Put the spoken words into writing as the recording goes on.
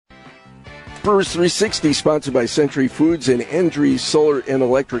Brewers 360, sponsored by Century Foods and Endry Solar and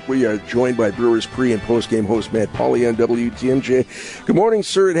Electric. We are joined by Brewers pre- and post-game host Matt Pauley on WTMJ. Good morning,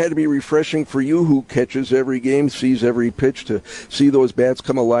 sir. It had to be refreshing for you, who catches every game, sees every pitch, to see those bats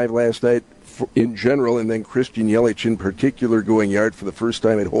come alive last night in general, and then Christian Yelich in particular going yard for the first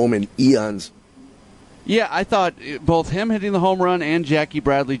time at home in eons. Yeah, I thought both him hitting the home run and Jackie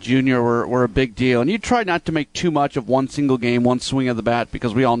Bradley Jr. were a big deal. And you try not to make too much of one single game, one swing of the bat,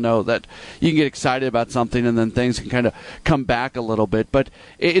 because we all know that you can get excited about something and then things can kind of come back a little bbit. But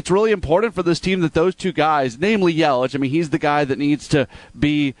it's really important for this team that those two guys, namely Yelich, I mean, he's the guy that needs to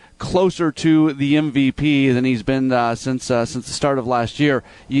be closer to the MVP than he's been since the start of last year.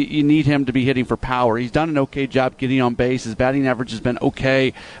 You need him to be hitting for power. He's done an okay job getting on base. His batting average has been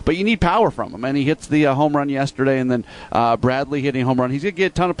okay, but you need power from him. And he hits the home run yesterday, and then Bradley hitting home run. He's going to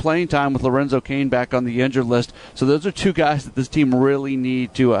get a ton of playing time with Lorenzo Cain back on the injured list. So those are two guys that this team really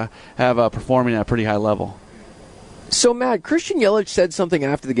need to have performing at a pretty high level. So, Matt, Christian Yelich said something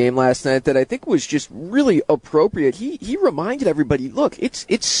after the game last night that I think was just really appropriate. He reminded everybody, look,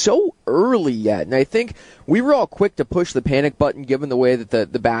 it's so early yet. And I think we were all quick to push the panic button given the way that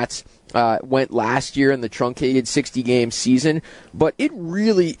the bats went last year in the truncated 60-game season. But it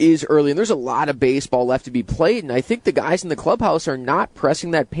really is early, and there's a lot of baseball left to be played. And I think the guys in the clubhouse are not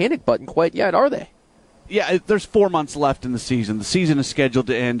pressing that panic button quite yet, are they? Yeah, there's 4 months left in the season. The season is scheduled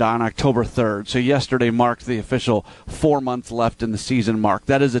to end on October 3rd, so yesterday marked the official 4 months left in the season mark.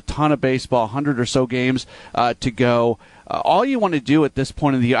 That is a ton of baseball, 100 or so games to go. All you want to do at this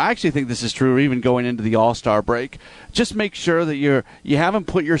point of the year, I actually think this is true even going into the All-Star break, just make sure that you haven't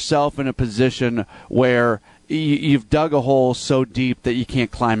put yourself in a position where you've dug a hole so deep that you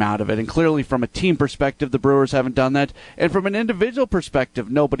can't climb out of it. And clearly from a team perspective, the Brewers haven't done that. And from an individual perspective,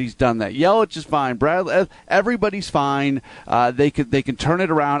 nobody's done that. Yelich is fine. Bradley, everybody's fine. They can turn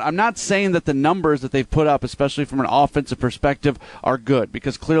it around. I'm not saying that the numbers that they've put up, especially from an offensive perspective, are good,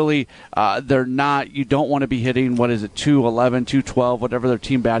 because clearly they're not. You don't want to be hitting, 211, 212, whatever their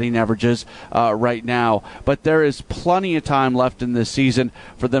team batting average is right now. But there is plenty of time left in this season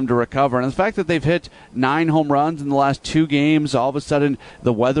for them to recover. And the fact that they've hit 9 home runs in the last 2 games, all of a sudden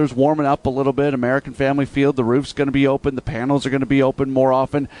the weather's warming up a little bit. American Family Field, the roof's going to be open, the panels are going to be open more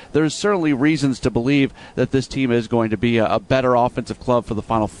often. There's certainly reasons to believe that this team is going to be a better offensive club for the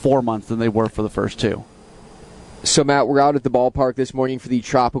final 4 months than they were for the first 2. So, Matt, we're out at the ballpark this morning for the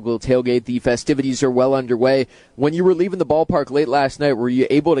Tropical Tailgate. The festivities are well underway. When you were leaving the ballpark late last night, were you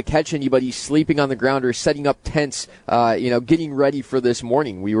able to catch anybody sleeping on the ground or setting up tents, getting ready for this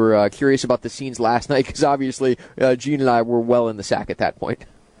morning? We were curious about the scenes last night because obviously Gene and I were well in the sack at that point.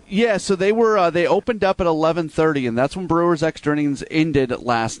 Yeah, so they opened up at 11:30, and that's when Brewers Extra Innings ended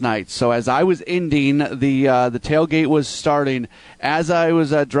last night. So as I was ending, the tailgate was starting. As I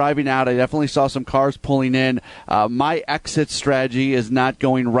was driving out, I definitely saw some cars pulling in. My exit strategy is not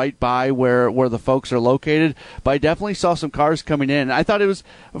going right by where the folks are located, but I definitely saw some cars coming in. I thought it was,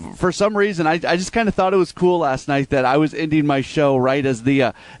 for some reason, I just kind of thought it was cool last night that I was ending my show right as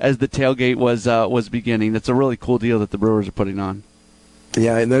the tailgate was beginning. It's a really cool deal that the Brewers are putting on.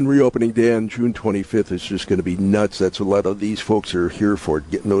 Yeah, and then reopening day on June 25th is just going to be nuts. That's what a lot of these folks are here for,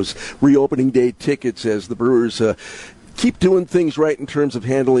 getting those reopening day tickets as the Brewers keep doing things right in terms of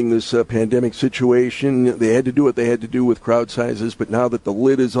handling this pandemic situation. They had to do what they had to do with crowd sizes, but now that the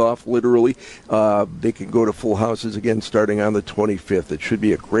lid is off, literally, they can go to full houses again starting on the 25th. It should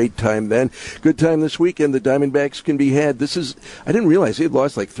be a great time then. Good time this weekend. The Diamondbacks can be had. I didn't realize they had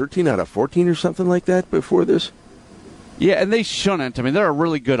lost like 13 out of 14 or something like that before this. Yeah, and they shouldn't. I mean, they're a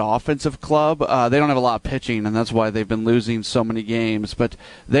really good offensive club. They don't have a lot of pitching, and that's why they've been losing so many games. But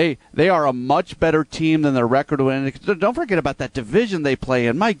they are a much better team than their record would indicate. Don't forget about that division they play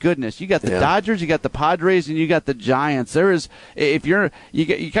in. My goodness, you got the Dodgers, you got the Padres, and you got the Giants.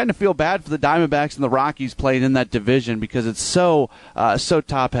 You kind of feel bad for the Diamondbacks and the Rockies playing in that division because it's so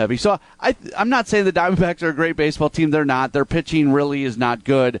top heavy. So I'm not saying the Diamondbacks are a great baseball team. They're not. Their pitching really is not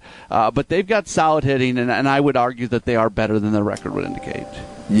good, but they've got solid hitting, and I would argue that they are better than their record would indicate.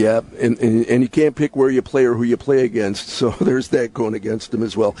 Yeah, and you can't pick where you play or who you play against, so there's that going against them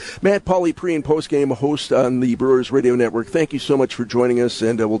as well. Matt Pauley, pre- and post-game host on the Brewers Radio Network. Thank you so much for joining us,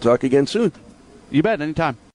 and we'll talk again soon. You bet, anytime.